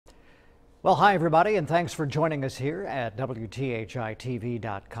Well, hi everybody, and thanks for joining us here at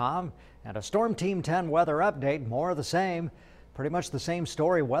WTHI-TV.com. And a Storm Team 10 weather update, more of the same. Pretty much the same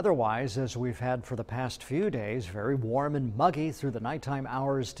story weather-wise as we've had for the past few days. Very warm and muggy through the nighttime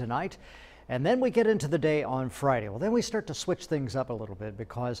hours tonight. And then we get into the day on Friday. Well, then we start to switch things up a little bit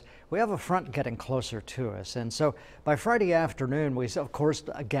because we have a front getting closer to us. And so by Friday afternoon, we, of course,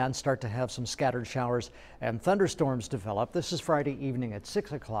 again start to have some scattered showers and thunderstorms develop. This is Friday evening at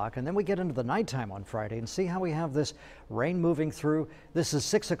 6 o'clock. And then we get into the nighttime on Friday and see how we have this rain moving through. This is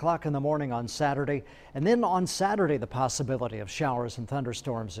 6 o'clock in the morning on Saturday. And then on Saturday, the possibility of showers and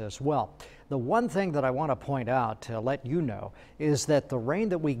thunderstorms as well. The one thing that I want to point out to let you know is that the rain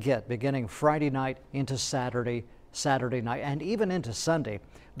that we get beginning Friday night into Saturday night, and even into Sunday,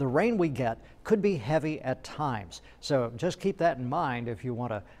 the rain we get could be heavy at times. So just keep that in mind if you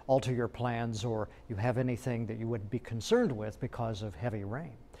want to alter your plans or you have anything that you would be concerned with because of heavy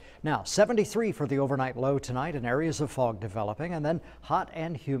rain. Now, 73 for the overnight low tonight and areas of fog developing, and then hot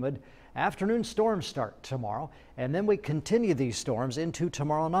and humid. Afternoon storms start tomorrow, and then we continue these storms into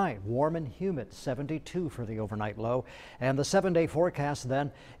tomorrow night. Warm and humid, 72 for the overnight low. And the 7-day forecast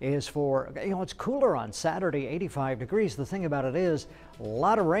then is for, it's cooler on Saturday, 85 degrees. The thing about it is a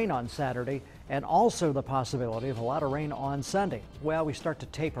lot of rain on Saturday and also the possibility of a lot of rain on Sunday. Well, we start to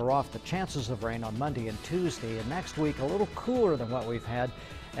taper off the chances of rain on Monday and Tuesday, and next week a little cooler than what we've had.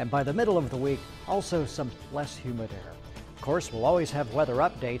 And by the middle of the week, also some less humid air. Of course, we'll always have weather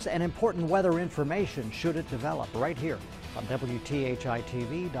updates and important weather information should it develop right here on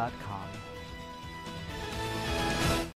WTHI-TV.com.